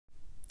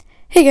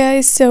Hey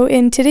guys, so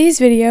in today's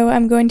video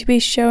I'm going to be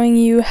showing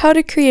you how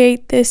to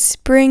create this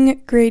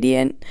spring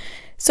gradient.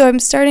 So I'm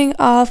starting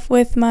off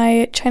with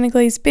my China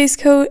Glaze base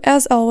coat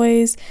as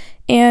always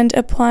and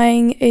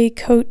applying a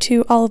coat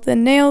to all of the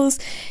nails,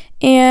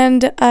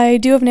 and I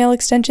do have nail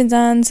extensions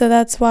on, so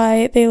that's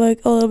why they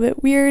look a little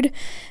bit weird.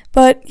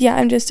 But yeah,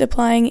 I'm just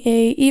applying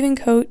a even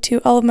coat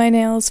to all of my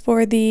nails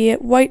for the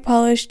white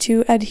polish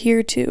to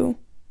adhere to.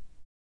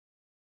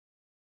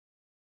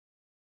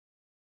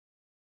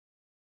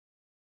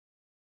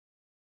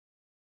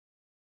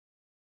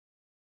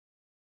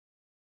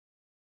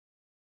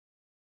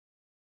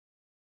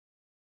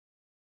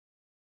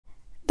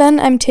 Then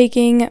I'm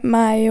taking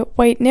my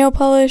white nail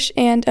polish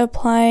and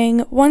applying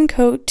one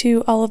coat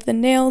to all of the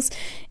nails,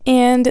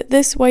 and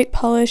this white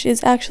polish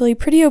is actually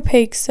pretty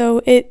opaque,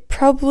 so it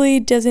probably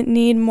doesn't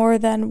need more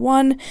than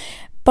one,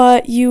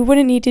 but you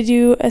wouldn't need to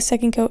do a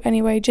second coat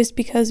anyway just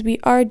because we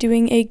are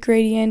doing a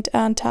gradient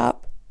on top.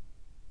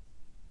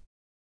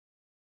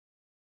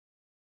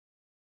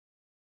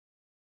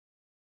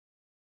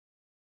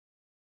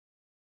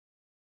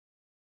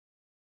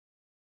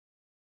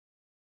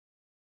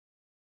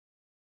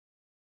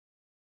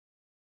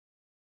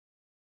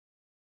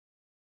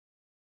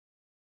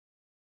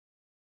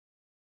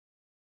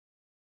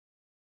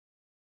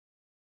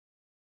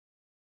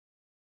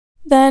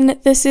 Then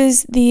this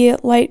is the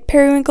light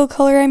periwinkle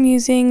color I'm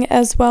using,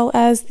 as well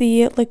as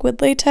the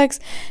liquid latex.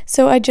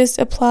 So I just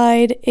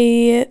applied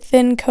a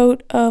thin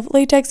coat of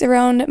latex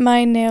around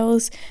my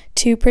nails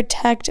to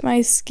protect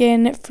my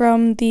skin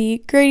from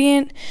the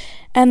gradient.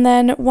 And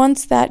then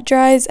once that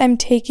dries, I'm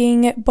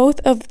taking both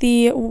of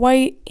the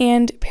white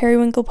and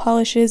periwinkle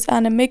polishes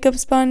on a makeup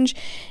sponge,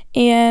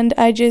 and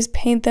I just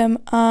paint them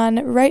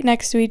on right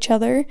next to each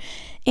other.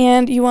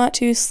 And you want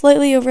to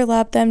slightly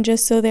overlap them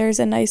just so there's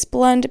a nice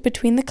blend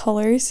between the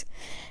colors.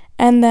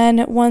 And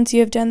then once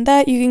you have done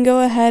that, you can go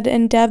ahead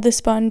and dab the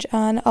sponge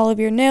on all of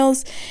your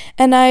nails.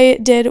 And I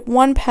did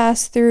one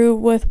pass through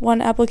with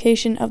one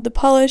application of the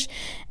polish,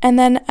 and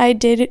then I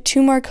did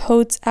 2 more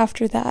coats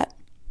after that.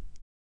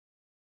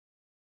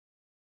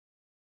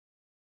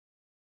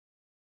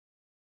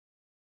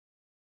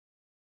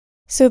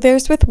 So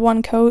there's with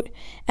 1 coat,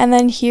 and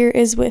then here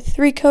is with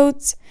 3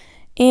 coats.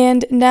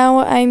 And now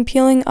I'm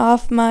peeling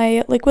off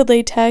my liquid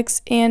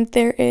latex, and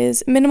there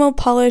is minimal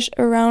polish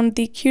around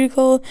the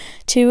cuticle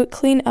to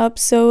clean up,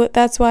 so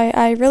that's why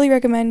I really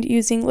recommend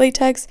using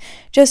latex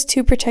just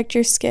to protect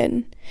your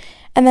skin.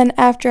 And then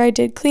after I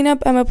did clean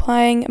up, I'm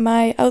applying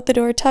my out the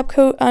door top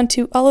coat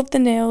onto all of the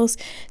nails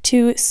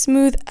to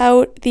smooth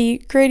out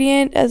the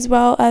gradient as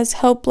well as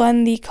help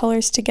blend the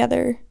colors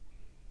together.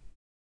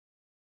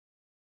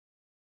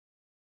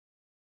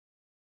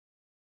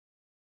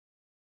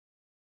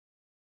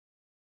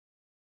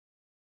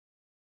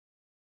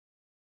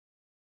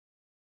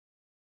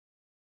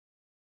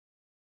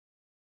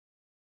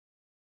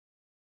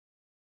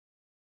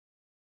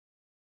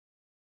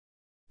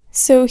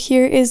 So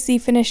here is the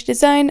finished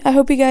design. I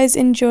hope you guys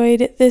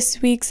enjoyed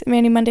this week's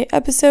Manny Monday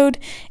episode.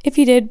 If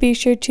you did, be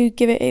sure to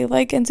give it a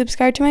like and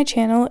subscribe to my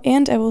channel,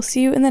 and I will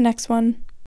see you in the next one.